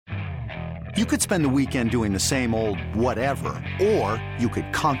You could spend the weekend doing the same old whatever, or you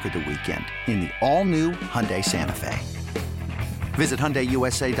could conquer the weekend in the all-new Hyundai Santa Fe. Visit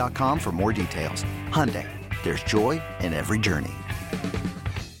HyundaiUSA.com for more details. Hyundai, there's joy in every journey.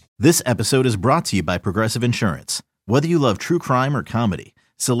 This episode is brought to you by Progressive Insurance. Whether you love true crime or comedy,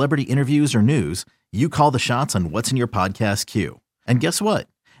 celebrity interviews or news, you call the shots on what's in your podcast queue. And guess what?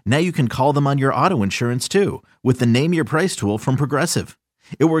 Now you can call them on your auto insurance too with the Name Your Price tool from Progressive.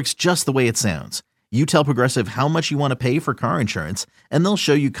 It works just the way it sounds. You tell Progressive how much you want to pay for car insurance, and they'll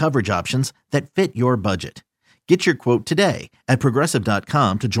show you coverage options that fit your budget. Get your quote today at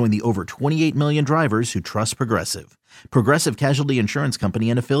Progressive.com to join the over 28 million drivers who trust Progressive. Progressive Casualty Insurance Company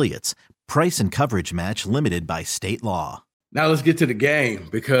and Affiliates. Price and coverage match limited by state law. Now let's get to the game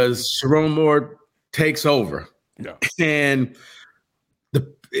because Sharon Moore takes over. Yeah. And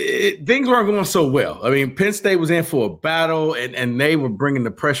things weren't going so well. I mean, Penn State was in for a battle, and they were bringing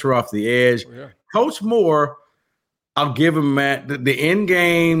the pressure off the edge. Oh, yeah. Coach Moore, I'll give him the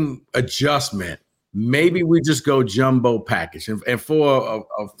in-game adjustment. Maybe we just go jumbo package. And for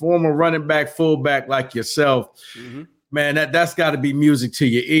a former running back, fullback like yourself, man, that's got to be music to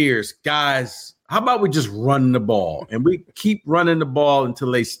your ears. Guys, how about we just run the ball? And we keep running the ball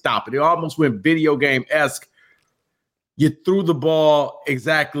until they stop it. It almost went video game-esque. You threw the ball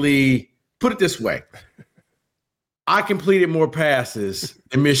exactly. Put it this way. I completed more passes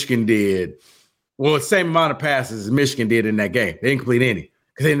than Michigan did. Well, the same amount of passes as Michigan did in that game. They didn't complete any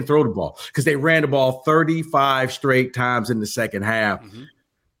because they didn't throw the ball because they ran the ball 35 straight times in the second half.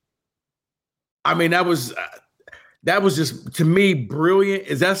 I mean, that was just, to me, brilliant.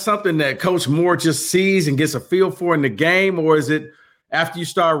 Is that something that Coach Moore just sees and gets a feel for in the game, or is it after you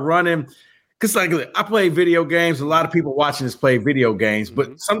start running? Because like I play video games. A lot of people watching this play video games,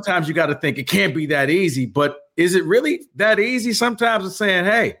 but sometimes you got to think it can't be that easy. But is it really that easy? Sometimes it's saying,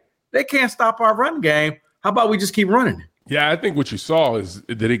 hey, they can't stop our run game. How about we just keep running it? Yeah, I think what you saw is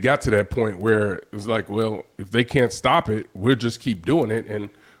that it got to that point where it was like, well, if they can't stop it, we'll just keep doing it,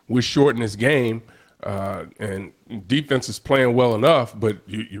 and we'll shorten this game. And defense is playing well enough, but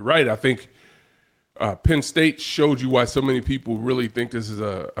you're right. I think Penn State showed you why so many people really think this is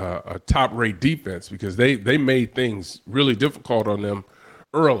a top-rate defense, because they made things really difficult on them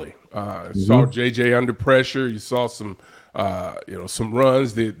early. Saw JJ under pressure. You saw some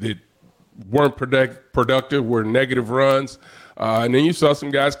runs that weren't productive, were negative runs. And then you saw some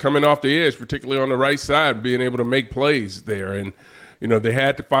guys coming off the edge, particularly on the right side, being able to make plays there. And, they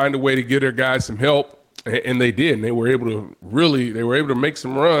had to find a way to get their guys some help. And they did, and they were able to make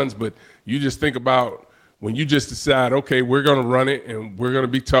some runs. But you just think about when you just decide, okay, we're going to run it, and we're going to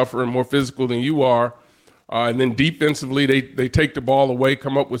be tougher and more physical than you are. And then defensively, they take the ball away,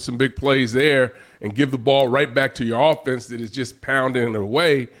 come up with some big plays there, and give the ball right back to your offense that is just pounding it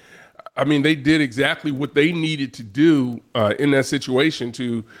away. I mean, they did exactly what they needed to do in that situation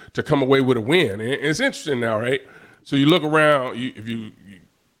to come away with a win. And it's interesting now, right? So you look around, if you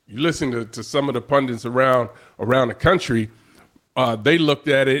listen to some of the pundits around the country, they looked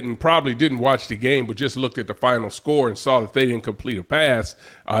at it and probably didn't watch the game, but just looked at the final score and saw that they didn't complete a pass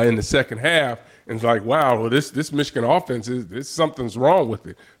in the second half. And it's like, wow, well, this Michigan offense something's wrong with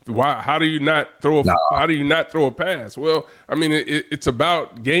it. How do you not throw a pass? Well, I mean, it's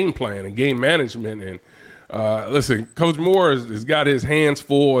about game plan and game management. And listen, Coach Moore has got his hands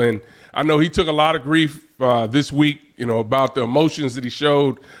full, and I know he took a lot of grief this week, about the emotions that he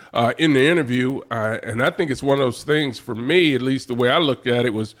showed in the interview. And I think it's one of those things, for me, at least the way I looked at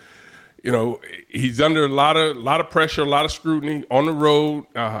it, was, he's under a lot of pressure, a lot of scrutiny on the road,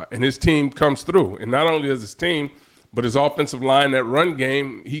 and his team comes through. And not only does his team, but his offensive line, that run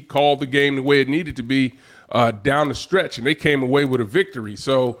game, he called the game the way it needed to be down the stretch, and they came away with a victory.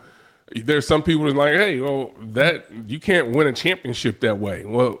 So there's some people who's like, hey, well, that you can't win a championship that way.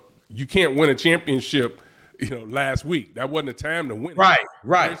 Well, you can't win a championship, last week. That wasn't a time to win. Right.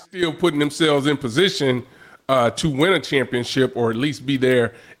 They're still putting themselves in position to win a championship, or at least be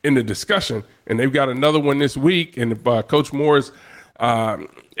there in the discussion. And they've got another one this week. And if Coach Moore's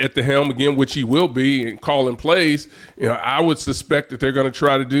at the helm again, which he will be, and calling plays, I would suspect that they're going to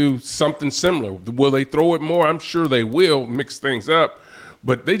try to do something similar. Will they throw it more? I'm sure they will mix things up.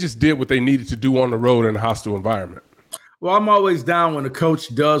 But they just did what they needed to do on the road in a hostile environment. Well, I'm always down when the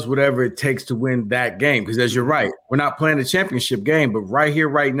coach does whatever it takes to win that game, because as you're right, we're not playing a championship game, but right here,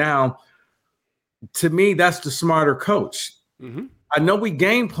 right now, to me, that's the smarter coach. I know we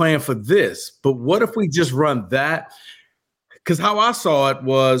game plan for this, but what if we just run that? Because how I saw it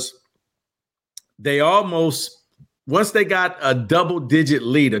was they almost, once they got a double-digit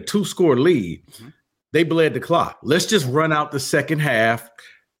lead, a 2-score lead, they bled the clock. Let's just run out the second half.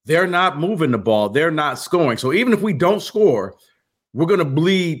 they're not moving the ball. They're not scoring. So even if we don't score, we're going to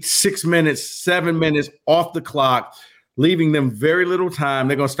bleed 6 minutes, 7 minutes off the clock, leaving them very little time.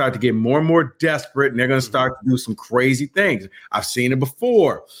 They're going to start to get more and more desperate, and they're going to start to do some crazy things. I've seen it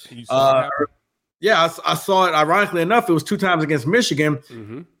before. Yeah, I saw it. Ironically enough, it was 2 times against Michigan.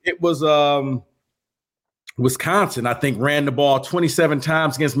 Mm-hmm. It was Wisconsin, I think, ran the ball 27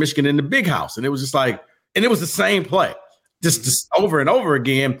 times against Michigan in the Big House. And it was just like, and it was the same play, just over and over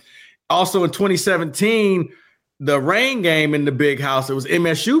again. Also in 2017, the rain game in the Big House, it was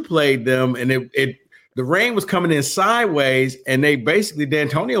MSU played them, and the rain was coming in sideways, and they basically,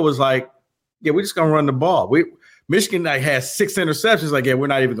 D'Antonio was like, yeah, we're just going to run the ball. Michigan had 6 interceptions. Like, yeah, we're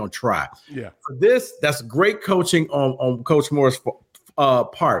not even going to try. Yeah. For this, that's great coaching on Coach Moore's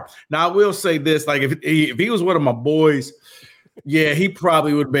part. Now, I will say this, like, if he was one of my boys, yeah, he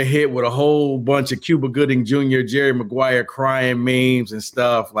probably would have been hit with a whole bunch of Cuba Gooding Jr., Jerry Maguire crying memes and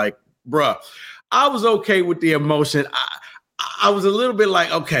stuff. Like, bruh, I was okay with the emotion. I was a little bit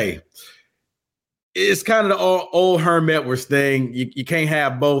like, okay, it's kind of the old Herm Edwards thing. You can't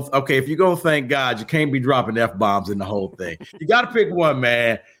have both. Okay, if you're going to thank God, you can't be dropping F-bombs in the whole thing. You got to pick one,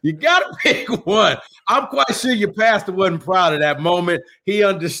 man. You got to pick one. I'm quite sure your pastor wasn't proud of that moment. He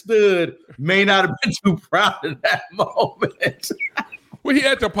understood, may not have been too proud of that moment. Well, he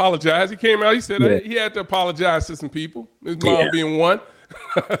had to apologize. He came out. He said he had to apologize to some people. His mom being one.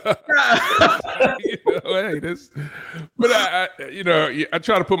 I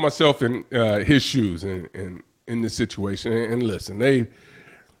try to put myself in his shoes in this situation. And listen,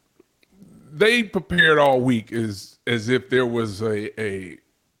 they prepared all week as if there was a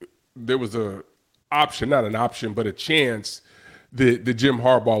option, not an option, but a chance that Jim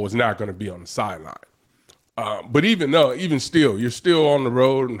Harbaugh was not going to be on the sideline. But even still, you're still on the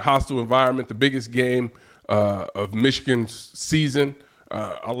road in hostile environment, the biggest game of Michigan's season.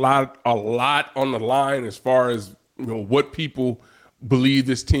 A lot on the line as far as what people believe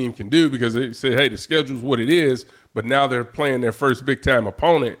this team can do, because they say, hey, the schedule's what it is, but now they're playing their first big time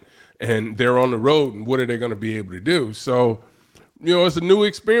opponent and they're on the road, and what are they going to be able to do? So, it's a new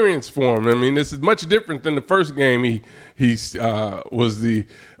experience for him. I mean, this is much different than the first game he was the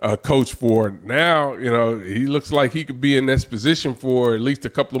coach for. Now, he looks like he could be in this position for at least a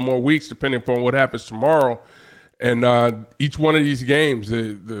couple of more weeks, depending upon what happens tomorrow. And each one of these games,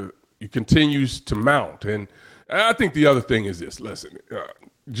 it continues to mount. And I think the other thing is this. Listen,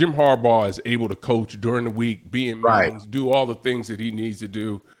 Jim Harbaugh is able to coach during the week, be in meetings, do all the things that he needs to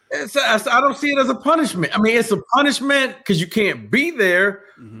do. I don't see it as a punishment. I mean, it's a punishment because you can't be there,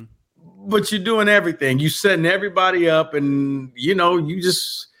 but you're doing everything. You're setting everybody up, and, you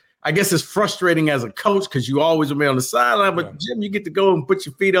just – I guess it's frustrating as a coach because you always will be on the sideline. But, Jim, you get to go and put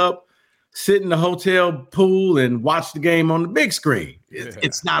your feet up, sit in the hotel pool and watch the game on the big screen.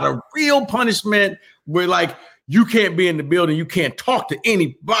 It's not a real punishment where, like, you can't be in the building, you can't talk to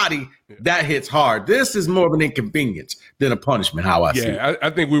anybody. That hits hard. This is more of an inconvenience than a punishment, how I see it. Yeah, I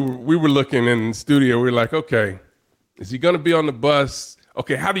think we were looking in the studio. We were like, okay, is he going to be on the bus?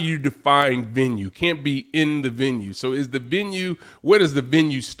 Okay, how do you define venue? Can't be in the venue. So is the venue, where does the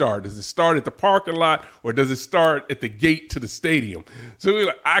venue start? Does it start at the parking lot, or does it start at the gate to the stadium?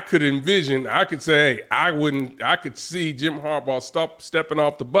 So I could say, hey, I could see Jim Harbaugh stepping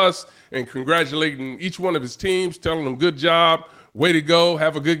off the bus and congratulating each one of his teams, telling them good job, way to go,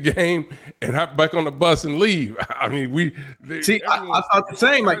 have a good game, and hop back on the bus and leave. I mean, I thought the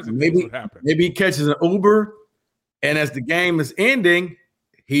same. Like maybe he catches an Uber, and as the game is ending,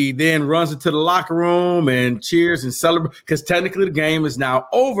 he then runs into the locker room and cheers and celebrates, because technically the game is now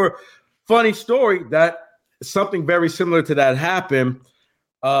over. Funny story, that something very similar to that happened.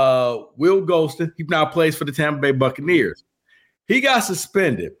 Will Golston, he now plays for the Tampa Bay Buccaneers. He got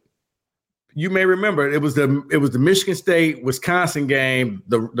suspended. You may remember it was the Michigan State Wisconsin game,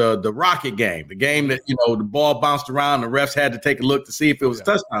 the Rocket game, the game that the ball bounced around, the refs had to take a look to see if it was a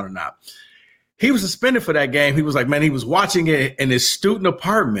touchdown or not. He was suspended for that game. He was like, man, he was watching it in his student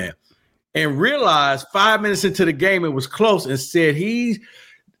apartment and realized 5 minutes into the game it was close, and said he's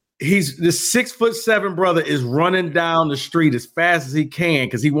this 6'7" brother is running down the street as fast as he can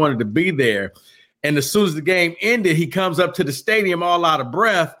because he wanted to be there. And as soon as the game ended, he comes up to the stadium all out of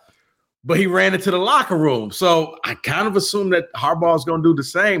breath, but he ran into the locker room. So I kind of assume that Harbaugh is going to do the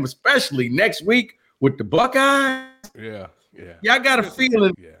same, especially next week with the Buckeyes. Yeah. I got a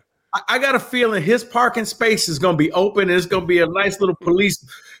feeling. Yeah. I got a feeling his parking space is going to be open, and it's going to be a nice little police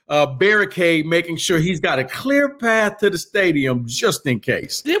barricade making sure he's got a clear path to the stadium just in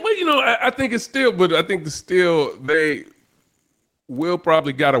case. Yeah, but I think they will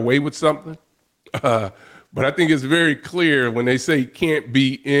probably got away with something But I think it's very clear when they say can't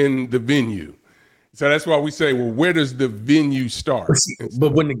be in the venue. So that's why we say, well, where does the venue start?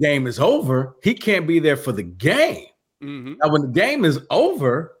 But when the game is over, he can't be there for the game. Mm-hmm. Now, when the game is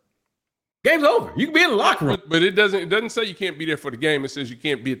over, game's over. You can be in the locker room. But it doesn't say you can't be there for the game. It says you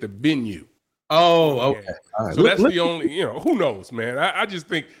can't be at the venue. Oh, okay. All right. So that's the only, who knows, man. I just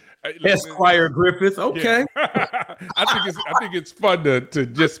think Esquire Griffith. Okay. Yeah. I think it's fun to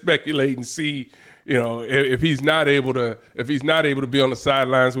just speculate and see, if he's not able to be on the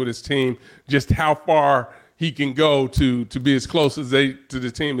sidelines with his team, just how far he can go to be as close to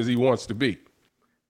the team as he wants to be.